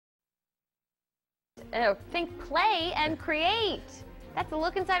think play and create. That's the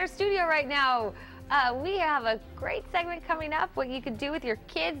look inside our studio right now. We have a great segment coming up, what you could do with your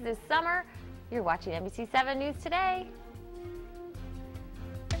kids this summer. You're watching NBC7 News Today.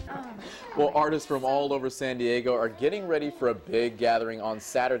 Well, artists from all over San Diego are getting ready for a big gathering on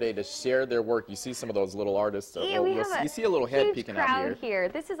Saturday to share their work. You see some of those little artists. Yeah, you see a little head peeking out here.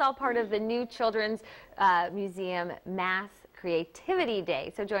 This is all part of the new Children's Museum Mass Creativity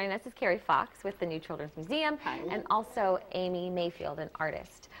Day. So joining us is Carrie Fox with the new Children's Museum. Hi. And also Amy Mayfield, an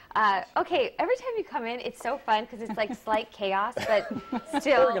artist. Okay, every time you come in, it's so fun because it's like slight chaos, but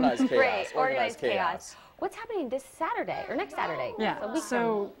still organized great. chaos. Organized chaos. What's happening this Saturday or next Saturday? Yeah,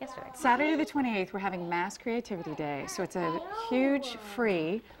 so Saturday the 28th, we're having Mass Creativity Day. So it's a huge,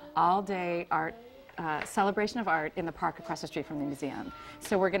 free, all-day art celebration of art in the park across the street from the museum.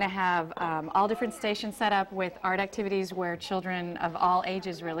 So we're going to have all different stations set up with art activities where children of all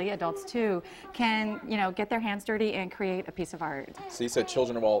ages, really, adults too, can, get their hands dirty and create a piece of art. So you said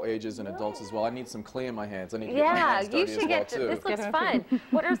children of all ages and adults as well. I need some clay in my hands. I need to get my hands dirty as well, too. This looks fun.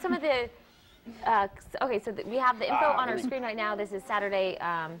 What are some of the okay, so we have the info on our screen right now. This is Saturday,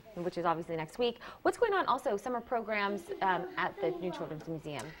 which is obviously next week. What's going on also, summer programs at the New Children's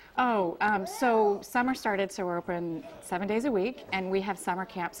Museum? So summer started, so we're open 7 days a week, and we have summer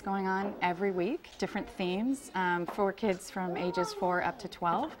camps going on every week, different themes for kids from ages 4 up to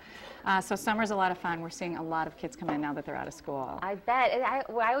 12. So summer's a lot of fun. We're seeing a lot of kids come in now that they're out of school. I bet. And I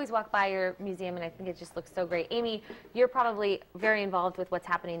always walk by your museum, and I think it just looks so great. Amy, you're probably very involved with what's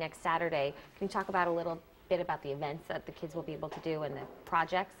happening next Saturday. Can you talk about a little bit about the events that the kids will be able to do and the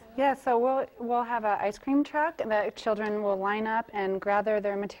projects? Yeah, so we'll have an ice cream truck that children will line up and gather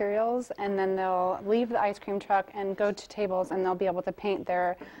their materials, and then they'll leave the ice cream truck and go to tables, and they'll be able to paint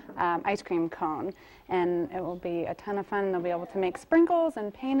their ice cream cone. And it will be a ton of fun. They'll be able to make sprinkles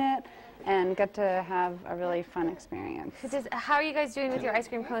and paint it and get to have a really fun experience. How are you guys doing with your ice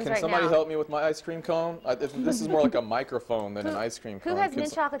cream cones right now? Can somebody help me with my ice cream cone? This is more like a microphone than an ice cream cone. Who has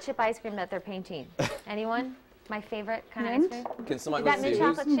mint chocolate chip ice cream that they're painting? Anyone? My favorite kind of ice cream? Can somebody that mint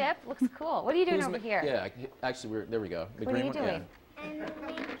chocolate chip looks cool. What are you doing over here? Yeah, actually, there we go. The what green are you doing? Yeah. I'm making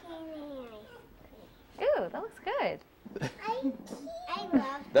the ice cream. Ooh, that looks good. I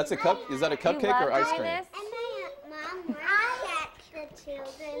love That's a cup. Is that a cupcake or ice cream? And my mom works at the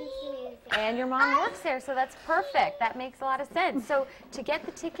Children's Museum. And your mom works there, so that's perfect. That makes a lot of sense. So to get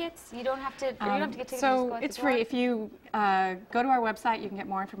the tickets, you don't have to. You don't have to get tickets. So it's free. If you go to our website, you can get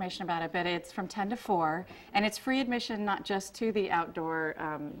more information about it. But it's from 10 to 4, and it's free admission not just to the outdoor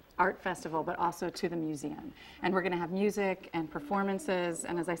art festival, but also to the museum. And we're going to have music and performances,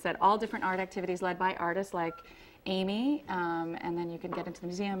 and as I said, all different art activities led by artists like Amy, and then you can get into the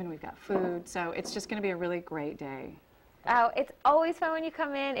museum, and we've got food. So it's just going to be a really great day. Oh, it's always fun when you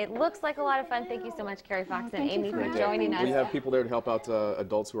come in. It looks like a lot of fun. Thank you so much, Carrie Fox and Amy, for joining us. We have people there to help out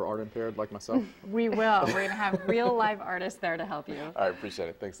adults who are art impaired, like myself. We will. We're going to have real live artists there to help you. I appreciate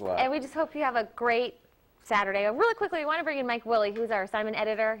it. Thanks a lot. And we just hope you have a great Saturday. Really quickly, we want to bring in Mike Willey, who's our assignment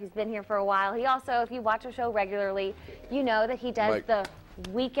editor. He's been here for a while. He also, if you watch our show regularly, you know that he does the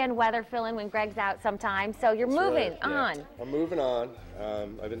weekend weather fill-in when Greg's out sometimes. So you're moving on. I'm moving on.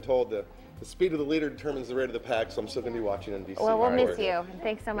 I've been told the speed of the leader determines the rate of the pack, so I'm still going to be watching NBC. Well, we'll miss you.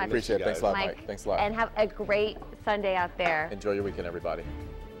 Thanks so much. Appreciate it. Thanks a lot, Mike. Thanks a lot. And have a great Sunday out there. Enjoy your weekend, everybody.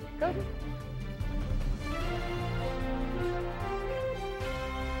 Go.